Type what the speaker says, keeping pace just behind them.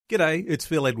G'day, it's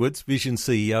Phil Edwards, Vision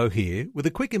CEO here, with a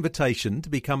quick invitation to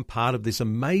become part of this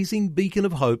amazing beacon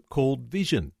of hope called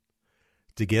Vision.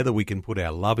 Together we can put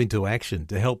our love into action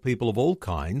to help people of all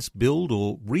kinds build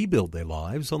or rebuild their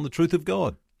lives on the truth of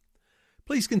God.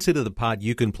 Please consider the part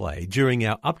you can play during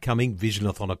our upcoming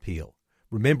Visionathon appeal,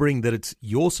 remembering that it's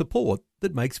your support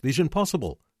that makes Vision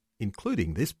possible,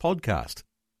 including this podcast.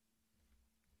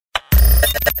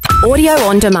 Audio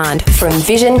on demand from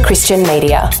Vision Christian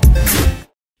Media.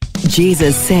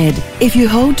 Jesus said, "If you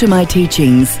hold to my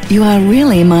teachings, you are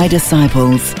really my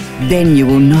disciples. Then you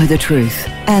will know the truth,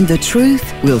 and the truth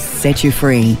will set you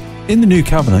free." In the New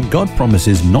Covenant, God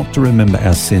promises not to remember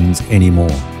our sins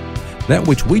anymore. That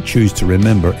which we choose to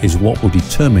remember is what will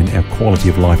determine our quality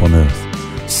of life on earth.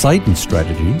 Satan's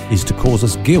strategy is to cause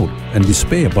us guilt and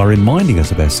despair by reminding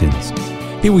us of our sins.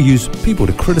 He will use people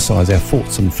to criticize our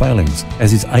faults and failings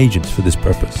as his agents for this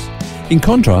purpose. In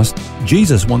contrast,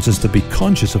 Jesus wants us to be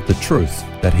conscious of the truth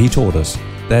that he taught us.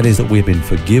 That is that we've been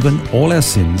forgiven all our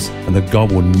sins and that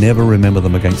God will never remember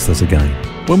them against us again.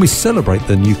 When we celebrate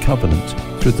the new covenant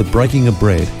through the breaking of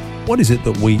bread, what is it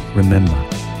that we remember?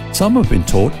 Some have been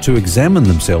taught to examine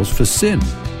themselves for sin.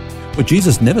 But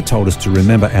Jesus never told us to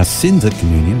remember our sins at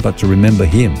communion, but to remember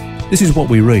him. This is what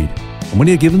we read. And when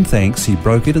he had given thanks, he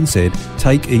broke it and said,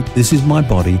 "Take, eat, this is my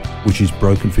body, which is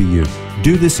broken for you.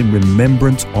 Do this in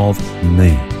remembrance of me."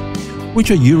 Which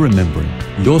are you remembering?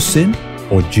 Your sin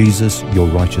or Jesus, your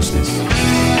righteousness?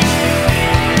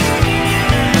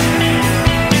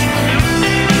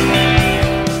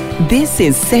 This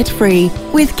is Set Free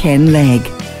with Ken Legg.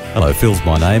 Hello, Phil's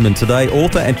my name, and today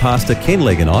author and pastor Ken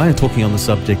Legg and I are talking on the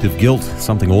subject of guilt,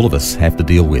 something all of us have to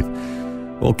deal with.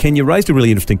 Well, Ken, you raised a really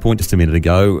interesting point just a minute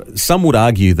ago. Some would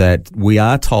argue that we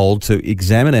are told to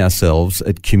examine ourselves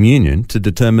at communion to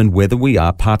determine whether we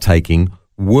are partaking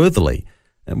worthily.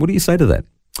 And what do you say to that?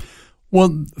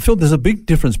 Well, Phil, there's a big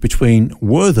difference between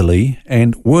worthily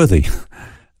and worthy.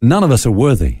 None of us are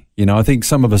worthy. You know, I think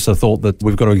some of us have thought that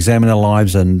we've got to examine our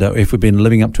lives, and if we've been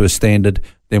living up to a standard,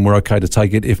 then we're okay to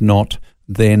take it. If not,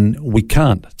 then we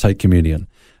can't take communion.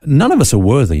 None of us are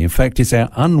worthy. In fact, it's our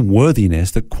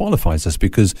unworthiness that qualifies us,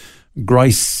 because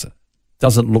grace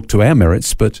doesn't look to our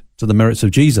merits, but to the merits of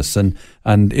Jesus. And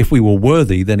if we were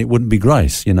worthy, then it wouldn't be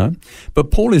grace, you know. But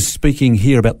Paul is speaking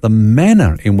here about the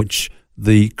manner in which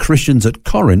the Christians at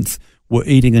Corinth were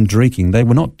eating and drinking. They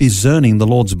were not discerning the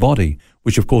Lord's body,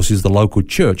 which of course is the local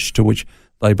church to which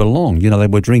they belong. You know, they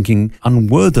were drinking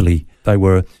unworthily. They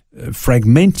were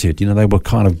fragmented. You know, they were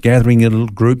kind of gathering in little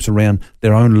groups around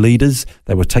their own leaders.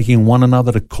 They were taking one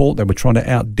another to court. They were trying to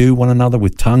outdo one another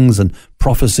with tongues and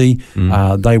prophecy.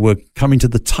 They were coming to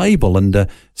the table, and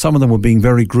some of them were being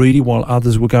very greedy while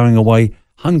others were going away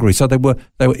hungry. So they were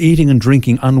eating and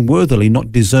drinking unworthily,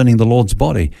 not discerning the Lord's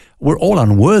body. We're all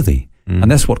unworthy. And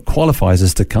that's what qualifies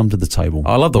us to come to the table.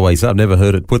 I love the way you say, I've never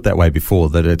heard it put that way before,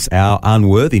 that it's our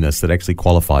unworthiness that actually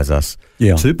qualifies us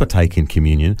to partake in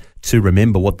communion, to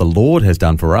remember what the Lord has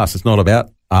done for us. It's not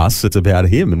about us, it's about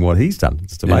him and what he's done.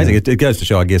 It's amazing. Yeah. It goes to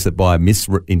show, I guess, that by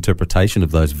misinterpretation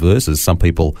of those verses, some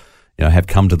people, you know, have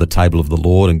come to the table of the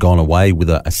Lord and gone away with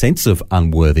a sense of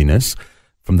unworthiness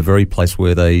from the very place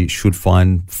where they should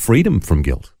find freedom from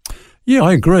guilt. Yeah,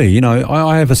 I agree. You know,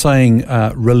 I have a saying,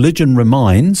 religion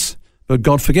reminds, but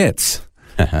God forgets.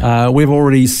 We've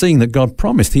already seen that God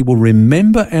promised he will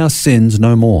remember our sins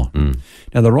no more.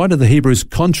 Now, the writer of the Hebrews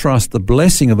contrasts the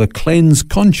blessing of a cleansed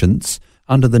conscience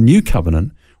under the new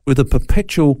covenant with a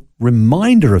perpetual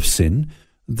reminder of sin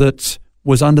that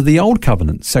was under the old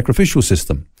covenant sacrificial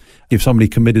system. If somebody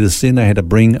committed a sin, they had to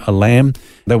bring a lamb.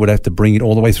 They would have to bring it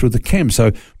all the way through the camp.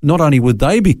 So not only would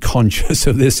they be conscious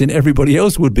of their sin, everybody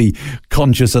else would be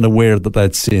conscious and aware that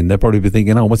they'd sinned. They'd probably be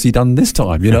thinking, oh, what's he done this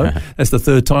time? You know, that's the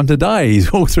third time today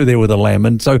he's walked through there with a lamb.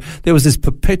 And so there was this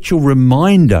perpetual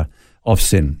reminder of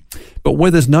sin. But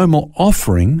where there's no more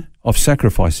offering of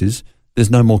sacrifices,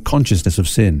 there's no more consciousness of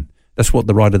sin. That's what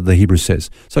the writer of the Hebrews says.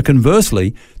 So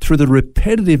conversely, through the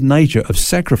repetitive nature of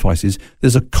sacrifices,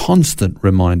 there's a constant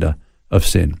reminder of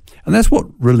sin. And that's what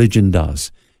religion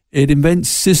does. It invents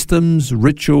systems,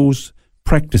 rituals,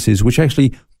 practices which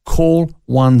actually call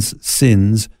one's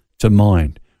sins to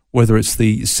mind, whether it's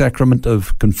the sacrament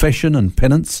of confession and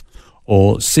penance,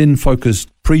 or sin-focused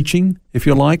preaching, if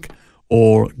you like,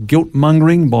 or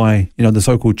guilt-mongering by, you know, the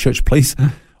so-called church police.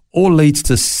 All leads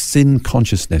to sin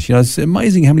consciousness. You know, it's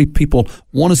amazing how many people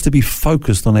want us to be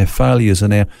focused on our failures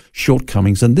and our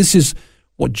shortcomings. And this is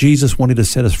what Jesus wanted to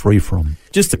set us free from.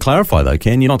 Just to clarify though,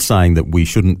 Ken, you're not saying that we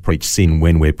shouldn't preach sin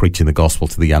when we're preaching the gospel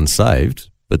to the unsaved,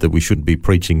 but that we shouldn't be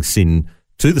preaching sin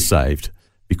to the saved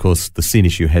because the sin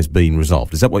issue has been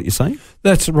resolved. Is that what you're saying?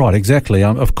 That's right, exactly.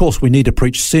 Of course, we need to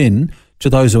preach sin to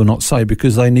those who are not saved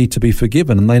because they need to be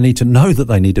forgiven, and they need to know that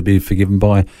they need to be forgiven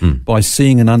by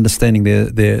seeing and understanding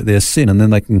their sin, and then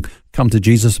they can come to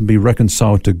Jesus and be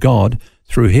reconciled to God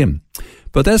through him.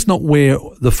 But that's not where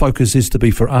the focus is to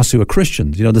be for us who are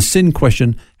Christians. You know, the sin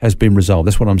question has been resolved.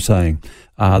 That's what I'm saying.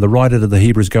 The writer to the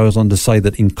Hebrews goes on to say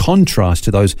that in contrast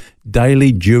to those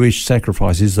daily Jewish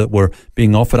sacrifices that were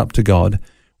being offered up to God,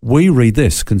 we read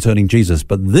this concerning Jesus.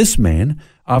 But this man,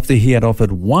 after he had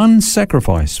offered one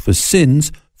sacrifice for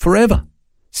sins forever,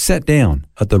 sat down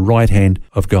at the right hand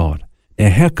of God. Now,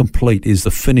 how complete is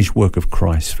the finished work of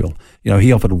Christ, Phil? You know,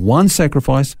 he offered one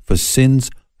sacrifice for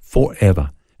sins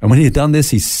forever. And when he had done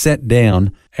this, he sat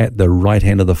down at the right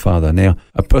hand of the Father. Now,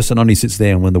 a person only sits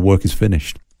down when the work is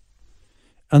finished.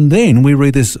 And then we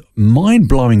read this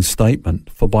mind-blowing statement,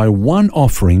 for by one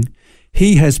offering,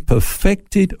 he has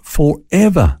perfected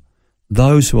forever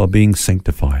those who are being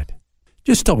sanctified.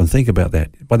 Just stop and think about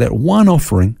that. By that one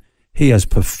offering, he has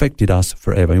perfected us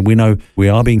forever. And we know we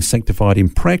are being sanctified in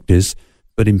practice,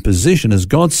 but in position, as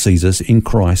God sees us in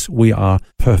Christ, we are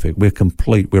perfect. We're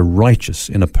complete. We're righteous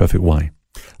in a perfect way.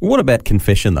 What about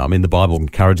confession, though? I mean, the Bible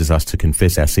encourages us to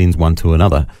confess our sins one to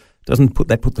another. Doesn't put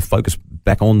the focus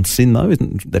back on sin, though?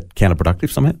 Isn't that counterproductive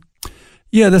somehow?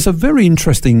 Yeah, that's a very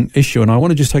interesting issue, and I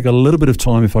want to just take a little bit of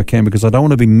time, if I can, because I don't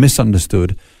want to be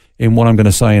misunderstood in what I'm going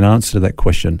to say in answer to that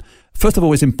question. First of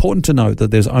all, it's important to note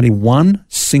that there's only one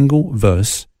single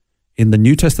verse in the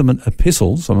New Testament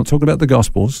epistles. I'm not talking about the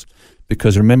Gospels,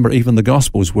 because remember, even the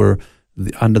Gospels were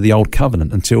under the Old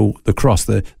Covenant until the cross.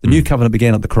 The New Covenant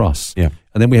began at the cross. Yeah.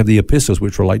 And then we have the epistles,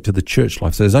 which relate to the church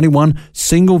life. So there's only one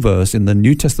single verse in the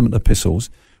New Testament epistles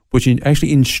which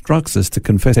actually instructs us to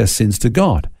confess our sins to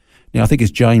God. Now, I think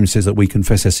it's James says that we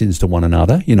confess our sins to one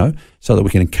another, you know, so that we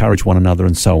can encourage one another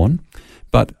and so on.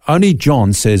 But only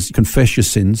John says, confess your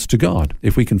sins to God.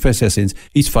 If we confess our sins,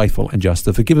 he's faithful and just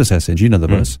to forgive us our sins. You know the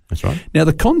verse. That's right. Now,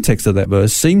 the context of that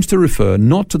verse seems to refer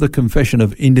not to the confession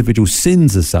of individual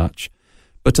sins as such,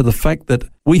 but to the fact that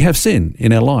we have sin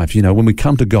in our lives. You know, when we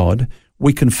come to God,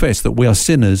 we confess that we are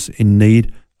sinners in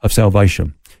need of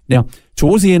salvation. Now,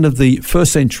 towards the end of the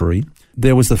first century,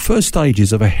 there was the first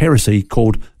stages of a heresy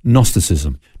called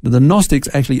Gnosticism. Now, the Gnostics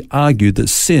actually argued that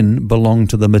sin belonged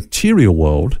to the material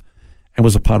world and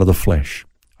was a part of the flesh.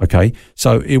 Okay,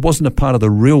 so it wasn't a part of the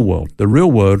real world. The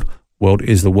real world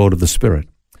is the world of the spirit.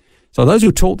 So those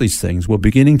who taught these things were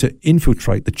beginning to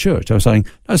infiltrate the church. They were saying,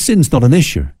 no, sin's not an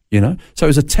issue, you know. So it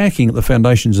was attacking at the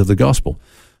foundations of the gospel.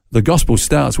 The gospel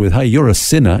starts with, hey, you're a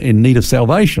sinner in need of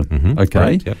salvation, okay?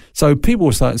 Correct, yep. So people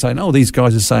were starting saying, oh, these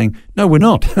guys are saying, no, we're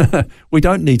not. We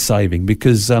don't need saving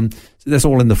because that's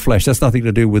all in the flesh. That's nothing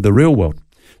to do with the real world.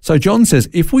 So John says,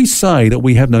 if we say that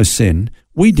we have no sin,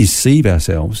 we deceive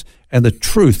ourselves and the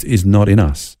truth is not in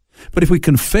us. But if we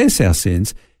confess our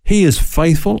sins, he is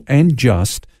faithful and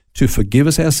just to forgive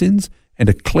us our sins and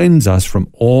to cleanse us from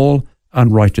all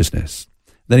unrighteousness.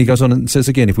 Then he goes on and says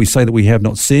again, if we say that we have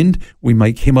not sinned, we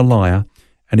make him a liar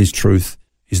and his truth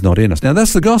is not in us. Now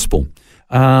that's the gospel.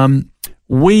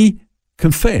 We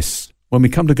confess when we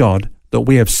come to God that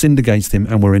we have sinned against him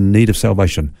and we're in need of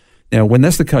salvation. Now when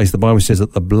that's the case, the Bible says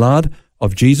that the blood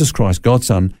of Jesus Christ, God's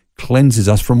Son, cleanses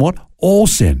us from what? All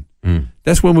sin.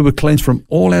 That's when we were cleansed from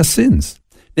all our sins.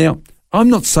 Now, I'm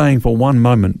not saying for one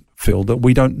moment, Phil, that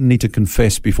we don't need to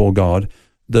confess before God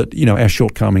that, you know, our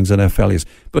shortcomings and our failures.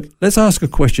 But let's ask a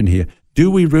question here. Do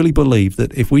we really believe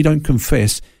that if we don't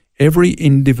confess every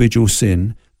individual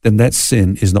sin, then that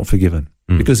sin is not forgiven?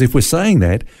 Because if we're saying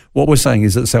that, what we're saying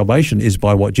is that salvation is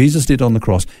by what Jesus did on the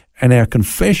cross and our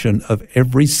confession of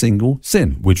every single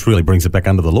sin. Which really brings it back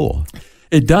under the law.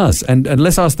 It does. And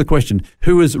let's ask the question,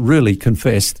 who has really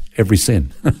confessed every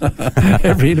sin?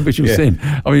 Every individual sin.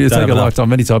 I mean, it's take a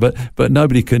lifetime anytime, but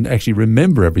nobody can actually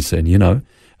remember every sin, you know.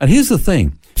 And here's the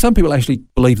thing. Some people actually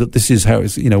believe that this is how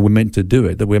it's, you know, we're meant to do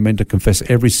it, that we're meant to confess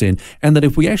every sin, and that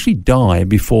if we actually die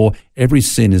before every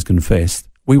sin is confessed,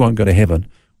 we won't go to heaven.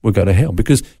 We'll go to hell,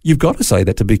 because you've got to say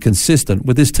that to be consistent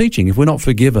with this teaching. If we're not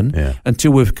forgiven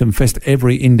until we've confessed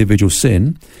every individual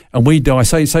sin and we die,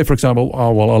 say for example,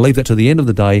 oh, well, I'll leave that to the end of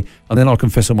the day and then I'll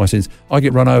confess all my sins. I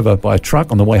get run over by a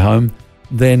truck on the way home,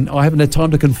 then I haven't had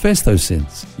time to confess those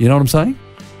sins. You know what I'm saying?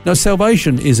 Now,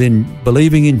 salvation is in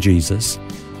believing in Jesus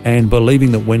and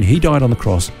believing that when he died on the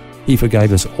cross, he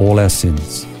forgave us all our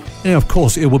sins. Now, of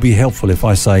course, it will be helpful if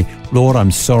I say, Lord,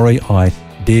 I'm sorry I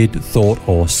did, thought,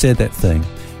 or said that thing.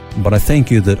 But I thank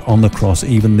you that on the cross,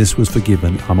 even this was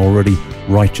forgiven. I'm already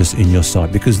righteous in your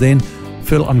sight. Because then,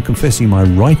 Phil, I'm confessing my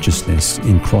righteousness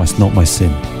in Christ, not my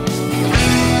sin.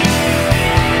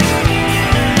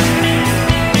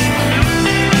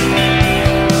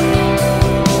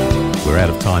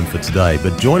 of time for today,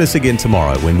 but join us again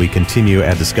tomorrow when we continue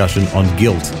our discussion on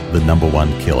guilt, the number one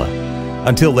killer.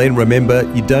 Until then, remember,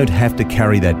 you don't have to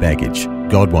carry that baggage.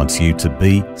 God wants you to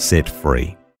be set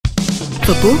free.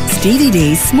 For books,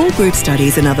 DVDs, small group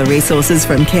studies and other resources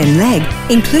from Ken Legg,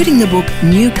 including the book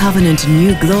New Covenant,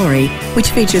 New Glory,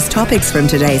 which features topics from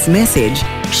today's message,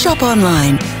 shop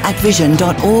online at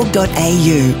vision.org.au.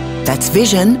 That's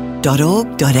vision.org.au.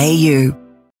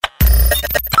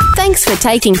 Thanks for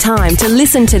taking time to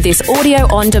listen to this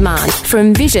audio on demand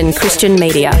from Vision Christian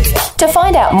Media. To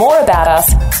find out more about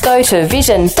us, go to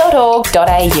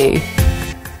vision.org.au.